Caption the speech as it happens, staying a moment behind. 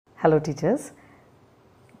Hello teachers.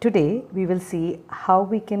 Today we will see how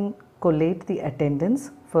we can collate the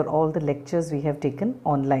attendance for all the lectures we have taken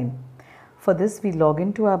online. For this we log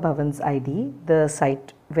into our Bhavan's ID, the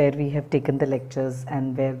site where we have taken the lectures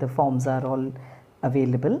and where the forms are all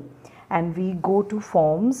available, and we go to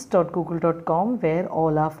forms.google.com where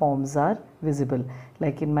all our forms are visible.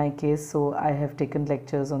 Like in my case, so I have taken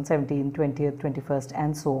lectures on 17th, 20th, 21st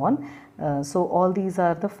and so on. So all these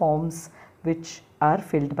are the forms which are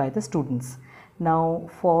filled by the students. Now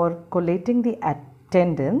for collating the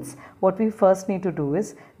attendance, what we first need to do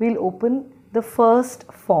is we'll open the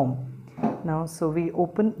first form. Now so we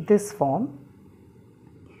open this form.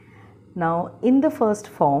 Now in the first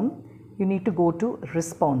form you need to go to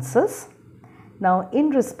responses. Now in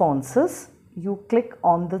responses you click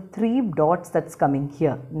on the 3 dots that's coming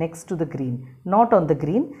here next to the green, not on the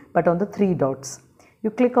green but on the 3 dots. You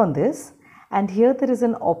click on this, and here there is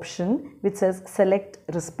an option which says select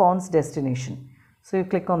response destination. So you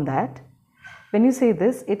click on that. When you say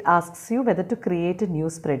this, it asks you whether to create a new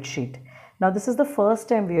spreadsheet. Now this is the first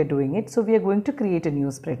time we are doing it, so we are going to create a new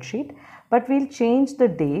spreadsheet, but we'll change the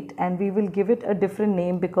date and we will give it a different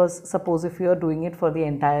name, because suppose if you are doing it for the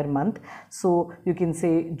entire month, so you can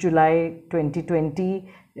say July 2020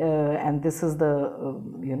 and this is the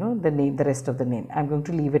the name, the rest of the name. I'm going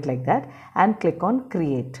to leave it like that and click on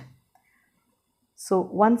create. So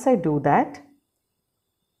once I do that,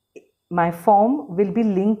 my form will be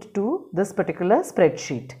linked to this particular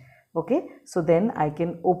spreadsheet. Okay, so then I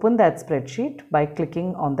can open that spreadsheet by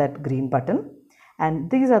clicking on that green button,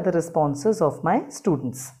 and these are the responses of my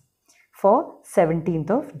students for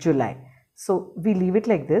 17th of July. So we leave it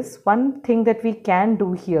like this. One thing that we can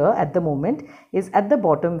do here at the moment is at the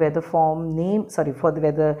bottom where the form name,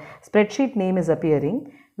 where the spreadsheet name is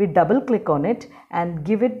appearing, we double click on it and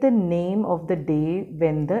give it the name of the day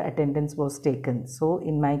when the attendance was taken. So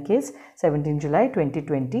in my case 17 July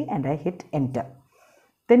 2020, and I hit enter.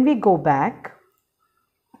 Then we go back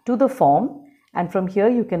to the form, and from here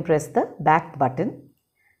you can press the back button.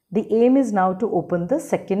 The aim is now to open the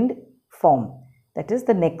second form, that is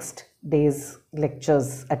the next day's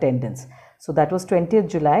lectures attendance. So that was 20th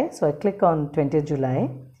July. So I click on 20th July,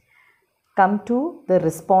 come to the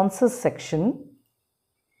responses section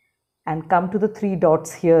and come to the 3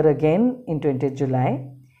 dots here again in 20th July.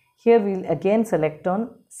 Here we'll again select on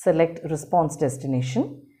select response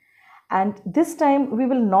destination, and this time we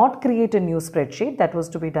will not create a new spreadsheet. That was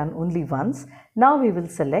to be done only once. Now we will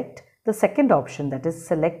select the second option, that is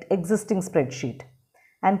select existing spreadsheet,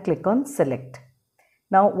 and click on select.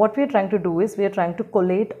 Now what we are trying to do is we are trying to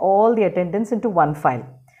collate all the attendance into one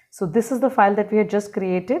file. So this is the file that we had just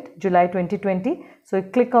created, July 2020. So you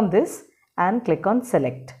click on this and click on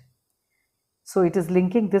select. So it is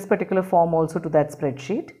linking this particular form also to that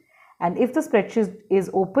spreadsheet, and if the spreadsheet is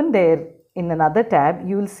open there in another tab,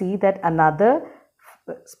 you will see that another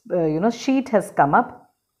sheet has come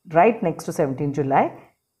up right next to 17th July,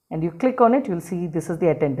 and you click on it, you will see this is the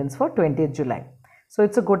attendance for 20th July. So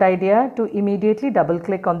it's a good idea to immediately double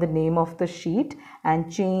click on the name of the sheet and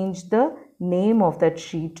change the name of that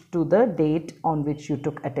sheet to the date on which you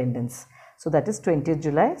took attendance. So that is 20th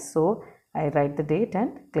July. So I write the date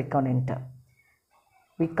and click on enter.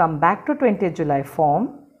 We come back to 20th July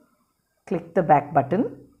form, click the back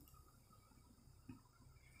button.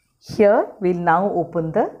 Here we'll now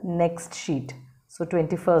open the next sheet. So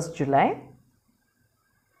 21st July,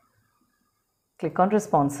 click on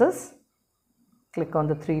responses, click on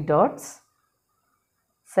the 3 dots,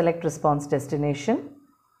 select response destination,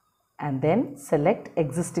 and then select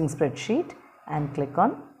existing spreadsheet and click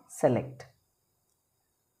on select.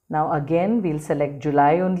 Now again we'll select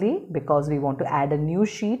July only because we want to add a new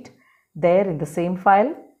sheet there in the same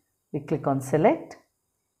file. We click on select,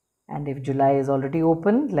 and if July is already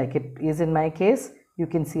open like it is in my case, you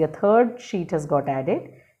can see a third sheet has got added.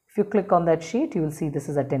 If you click on that sheet, you will see this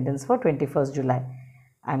is attendance for 21st July.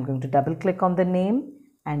 I'm going to double click on the name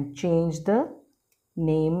and change the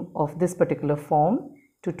name of this particular form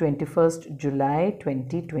to 21st July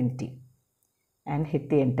 2020 and hit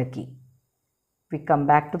the enter key. We come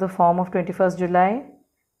back to the form of 21st July,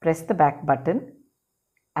 press the back button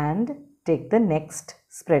and take the next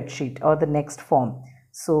spreadsheet or the next form.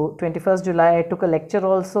 So 21st July I took a lecture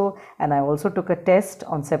also, and I also took a test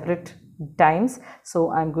on separate times.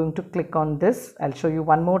 So I'm going to click on this. I'll show you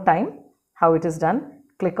one more time how it is done.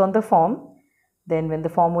 Click on the form. Then when the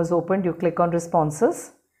form was opened, you click on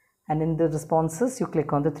responses, and in the responses you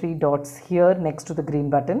click on the 3 dots here next to the green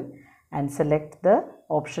button and select the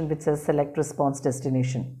option which says select response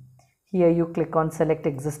destination. Here you click on select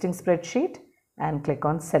existing spreadsheet and click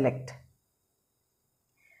on select.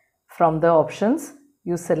 From the options,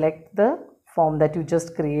 you select the form that you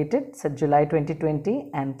just created, so July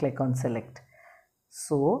 2020, and click on select.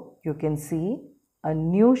 So you can see a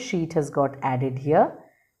new sheet has got added here.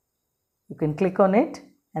 You can click on it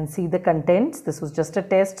and see the contents. This was just a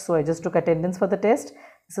test, so I just took attendance for the test.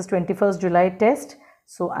 This is 21st July test.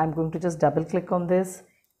 So I'm going to just double click on this,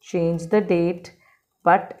 change the date,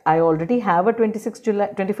 but I already have a 21st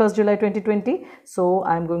July 2020. So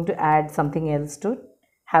I'm going to add something else to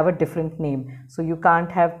have a different name. So you can't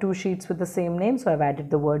have two sheets with the same name. So I've added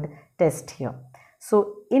the word test here.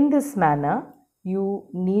 So in this manner, you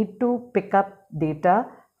need to pick up data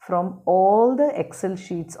from all the Excel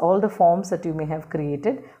sheets, all the forms that you may have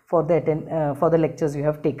created for the lectures you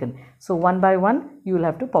have taken. So one by one, you will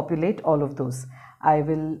have to populate all of those. I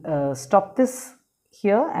will stop this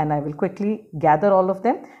here and I will quickly gather all of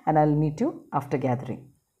them, and I'll meet you after gathering.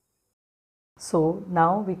 So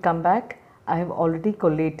now we come back. I have already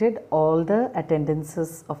collated all the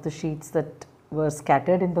attendances of the sheets that were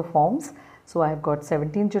scattered in the forms. So I have got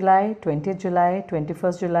 17th July, 20th July,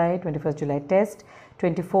 21st July, 21st July test,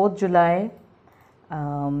 24th July,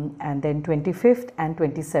 and then 25th and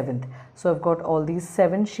 27th. So I've got all these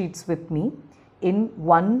 7 sheets with me in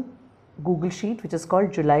one Google Sheet, which is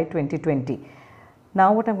called July 2020.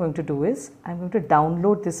 Now what I'm going to do is I'm going to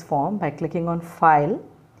download this form by clicking on File,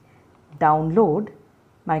 Download,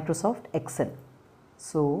 Microsoft Excel.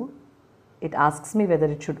 So it asks me whether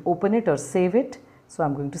it should open it or save it. So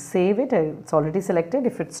I'm going to save it. It's already selected.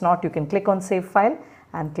 If it's not, you can click on Save File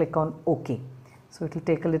and click on OK. So it will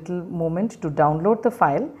take a little moment to download the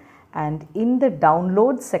file, and in the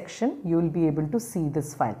download section you will be able to see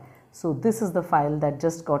this file. So this is the file that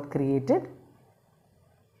just got created,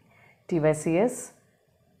 TYCS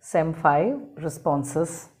SEM5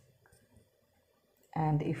 responses,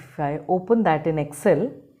 and if I open that in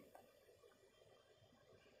Excel,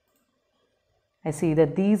 I see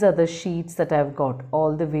that these are the sheets that I've got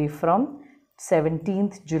all the way from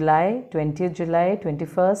 17th July, 20th July,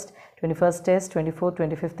 21st test, 24th,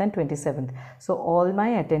 25th and 27th. So all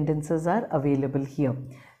my attendances are available here.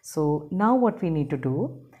 So now what we need to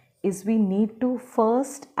do is we need to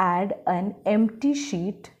first add an empty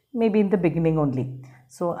sheet, maybe in the beginning only.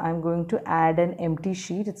 So I'm going to add an empty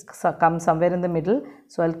sheet. It's come somewhere in the middle.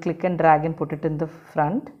 So I'll click and drag and put it in the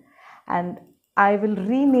front, and I will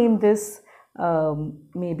rename this.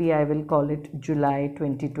 Maybe I will call it July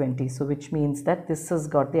 2020. So which means that this has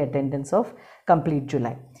got the attendance of complete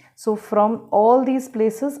July. So from all these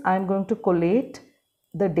places, I'm going to collate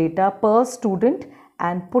the data per student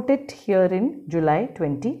and put it here in July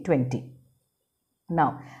 2020.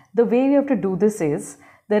 Now, the way we have to do this is,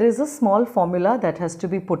 there is a small formula that has to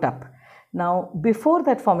be put up. Now, before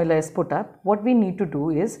that formula is put up, what we need to do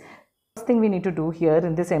is, first thing we need to do here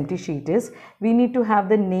in this empty sheet is, we need to have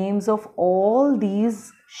the names of all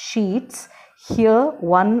these sheets here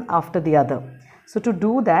one after the other. So to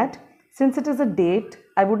do that, since it is a date,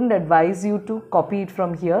 I wouldn't advise you to copy it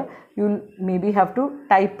from here. You'll maybe have to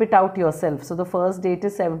type it out yourself. So the first date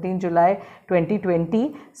is 17 July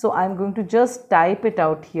 2020. So I'm going to just type it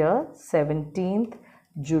out here, 17th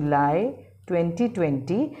July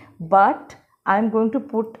 2020, but I'm going to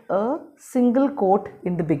put a single quote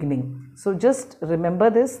in the beginning. So just remember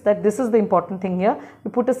this, that this is the important thing here.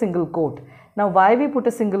 We put a single quote. Now why we put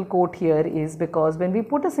a single quote here is because when we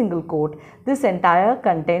put a single quote, this entire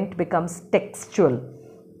content becomes textual.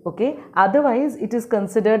 Okay, otherwise it is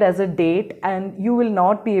considered as a date and you will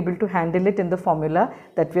not be able to handle it in the formula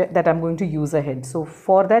that I'm going to use ahead. So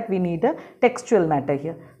for that we need a textual matter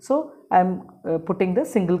here. So I'm putting the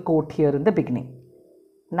single quote here in the beginning.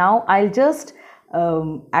 Now I'll just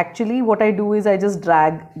actually what I do is I just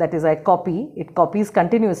drag, that is I copy, it copies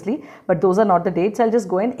continuously, but those are not the dates. I'll just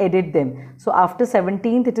go and edit them. So after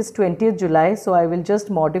 17th it is 20th July, so I will just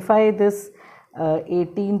modify this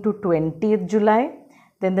 18 to 20th July.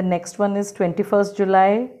 Then the next one is 21st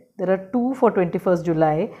July. There are two for 21st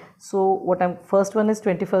July. So first one is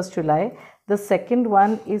 21st July. The second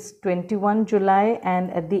one is 21 July,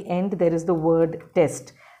 and at the end there is the word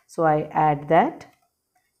test. So I add that.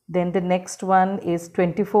 Then the next one is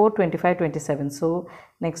 24, 25, 27. So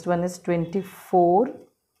next one is 24,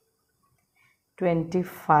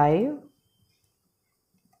 25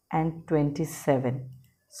 and 27.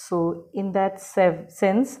 So in that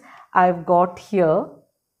sense, I've got here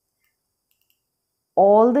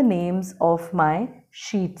all the names of my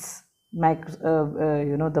sheets,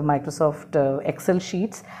 the Microsoft Excel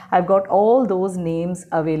sheets. I've got all those names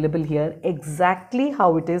available here, exactly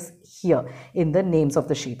how it is here in the names of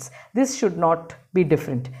the sheets. This should not be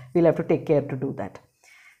different. We'll have to take care to do that.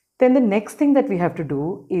 Then the next thing that we have to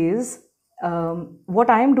do is what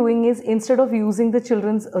I am doing is, instead of using the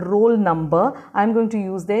children's roll number, I am going to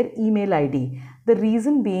use their email ID. The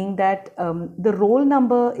reason being that the roll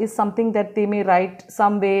number is something that they may write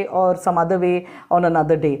some way or some other way on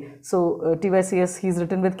another day. So TYCS, he's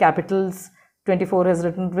written with capitals, 24 has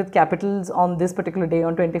written with capitals on this particular day,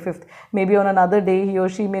 on 25th. Maybe on another day he or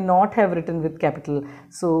she may not have written with capital.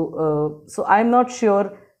 So I'm not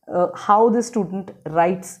sure how the student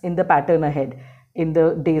writes in the pattern ahead in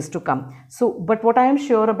the days to come. So, but what I am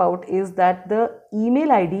sure about is that the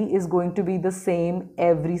email ID is going to be the same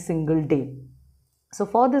every single day. So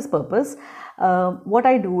for this purpose, what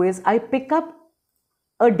I do is I pick up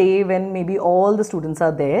a day when maybe all the students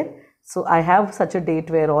are there. So I have such a date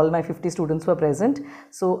where all my 50 students were present.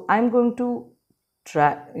 So I'm going to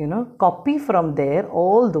copy from there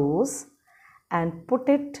all those and put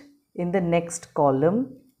it in the next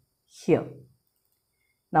column here.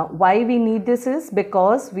 Now, why we need this is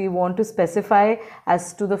because we want to specify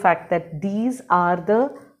as to the fact that these are the,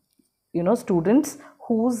 students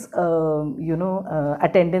whose,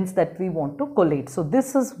 attendance that we want to collate. So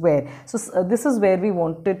this is where, this is where we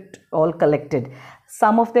want it all collected.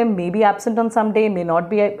 Some of them may be absent on some day, may not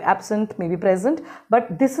be absent, may be present,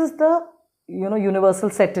 but this is the, universal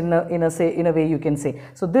set in a way you can say.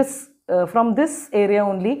 So this, from this area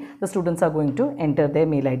only, the students are going to enter their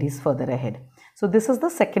mail IDs further ahead. So this is the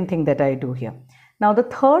second thing that I do here. Now the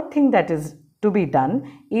third thing that is to be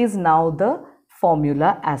done is now the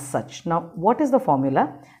formula as such. Now what is the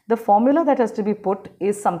formula? The formula that has to be put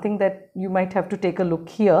is something that you might have to take a look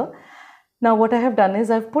here. Now what I have done is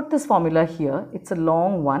I've put this formula here. It's a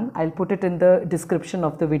long one. I'll put it in the description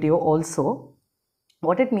of the video also.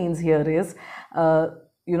 What it means here is,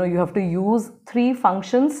 you have to use 3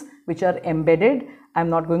 functions which are embedded. I'm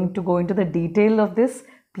not going to go into the detail of this.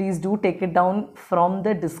 Please do take it down from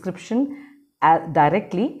the description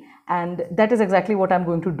directly, and that is exactly what I'm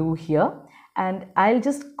going to do here. And I'll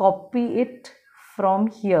just copy it from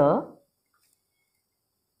here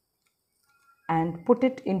and put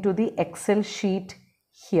it into the Excel sheet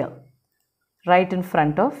here, right in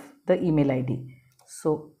front of the email ID.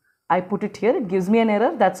 So I put it here, it gives me an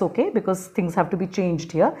error, that's okay because things have to be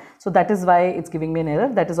changed here. So that is why it's giving me an error,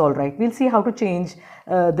 that is all right. We'll see how to change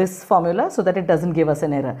this formula so that it doesn't give us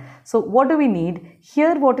an error. So what do we need?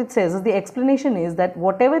 Here what it says is, the explanation is that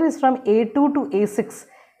whatever is from A2 to A6,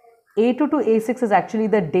 A2 to A6 is actually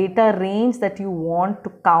the data range that you want to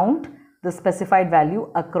count the specified value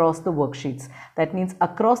across the worksheets. That means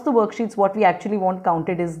across the worksheets, what we actually want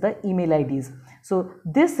counted is the email IDs. So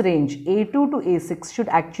this range A2 to A6 should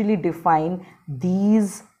actually define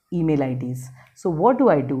these email IDs. So what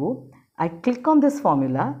do? I click on this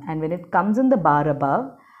formula, and when it comes in the bar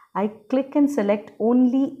above, I click and select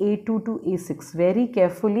only A2 to A6. Very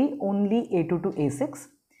carefully, only A2 to A6.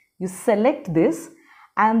 You select this,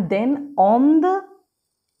 and then on the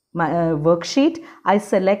worksheet, I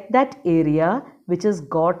select that area which has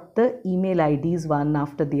got the email IDs one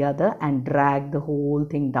after the other and drag the whole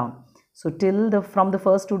thing down. So till from the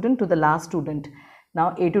first student to the last student.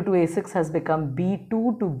 Now A2 to A6 has become B2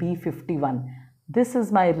 to B51. This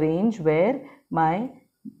is my range where my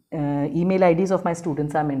email IDs of my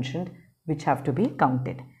students are mentioned, which have to be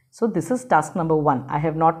counted. So this is task number 1. I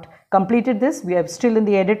have not completed this. We are still in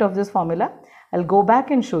the edit of this formula. I'll go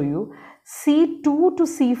back and show you. C2 to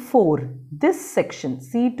C4, this section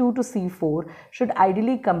C2 to C4 should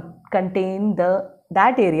ideally contain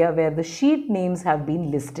that area where the sheet names have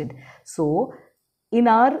been listed. So in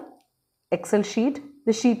our Excel sheet,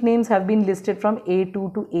 the sheet names have been listed from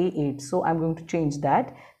A2 to A8. So I'm going to change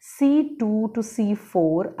that. C2 to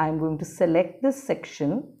C4, I'm going to select this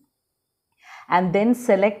section and then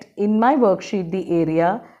select in my worksheet the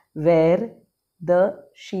area where the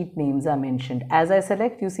sheet names are mentioned. As I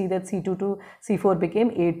select, you see that C2 to C4 became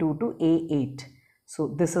A2 to A8.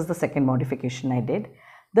 So this is the second modification I did.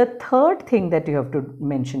 The third thing that you have to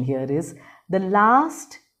mention here is the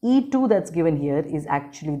last E2 that's given here is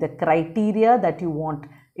actually the criteria that you want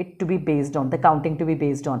it to be based on, the counting to be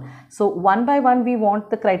based on. So one by one we want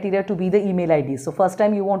the criteria to be the email ID. So first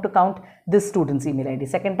time you want to count this student's email ID,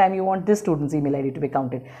 second time you want this student's email ID to be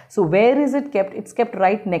counted. So where is it kept? It's kept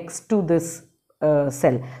right next to this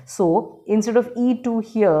cell. So instead of E2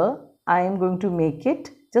 here, I am going to make it,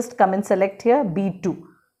 just come and select here B2.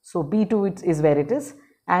 So B2 is where it is,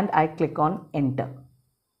 and I click on enter.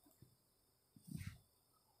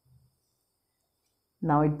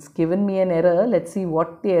 Now it's given me an error. Let's see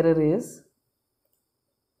what the error is.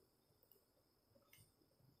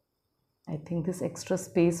 I think this extra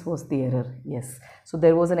space was the error. Yes. So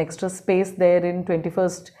there was an extra space there in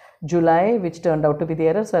 21st July, which turned out to be the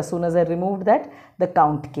error. So as soon as I removed that, the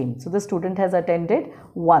count came. So the student has attended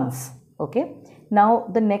once. Okay. Now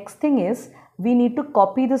the next thing is we need to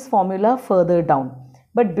copy this formula further down.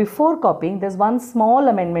 But before copying, there's one small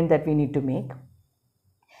amendment that we need to make.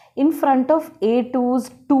 In front of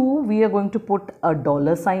A2's 2, we are going to put a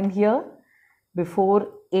dollar sign here. Before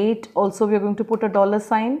 8 also we are going to put a dollar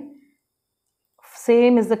sign.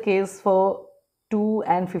 Same is the case for 2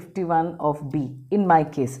 and 51 of B in my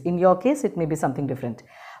case. In your case, it may be something different.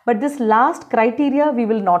 But this last criteria, we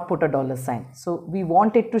will not put a dollar sign. So we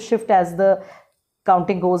want it to shift as the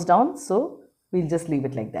counting goes down. So we'll just leave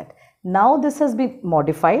it like that. Now this has been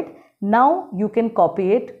modified. Now you can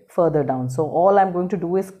copy it further down. So all I'm going to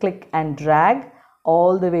do is click and drag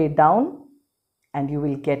all the way down and you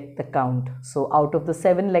will get the count. So out of the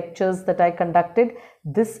 7 lectures that I conducted,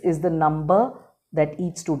 this is the number that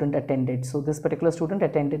each student attended. So this particular student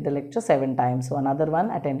attended the lecture 7 times. So another one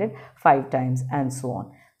attended 5 times and so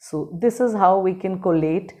on. So this is how we can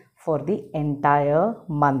collate for the entire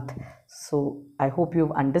month. So I hope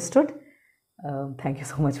you've understood. Thank you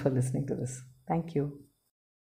so much for listening to this. Thank you.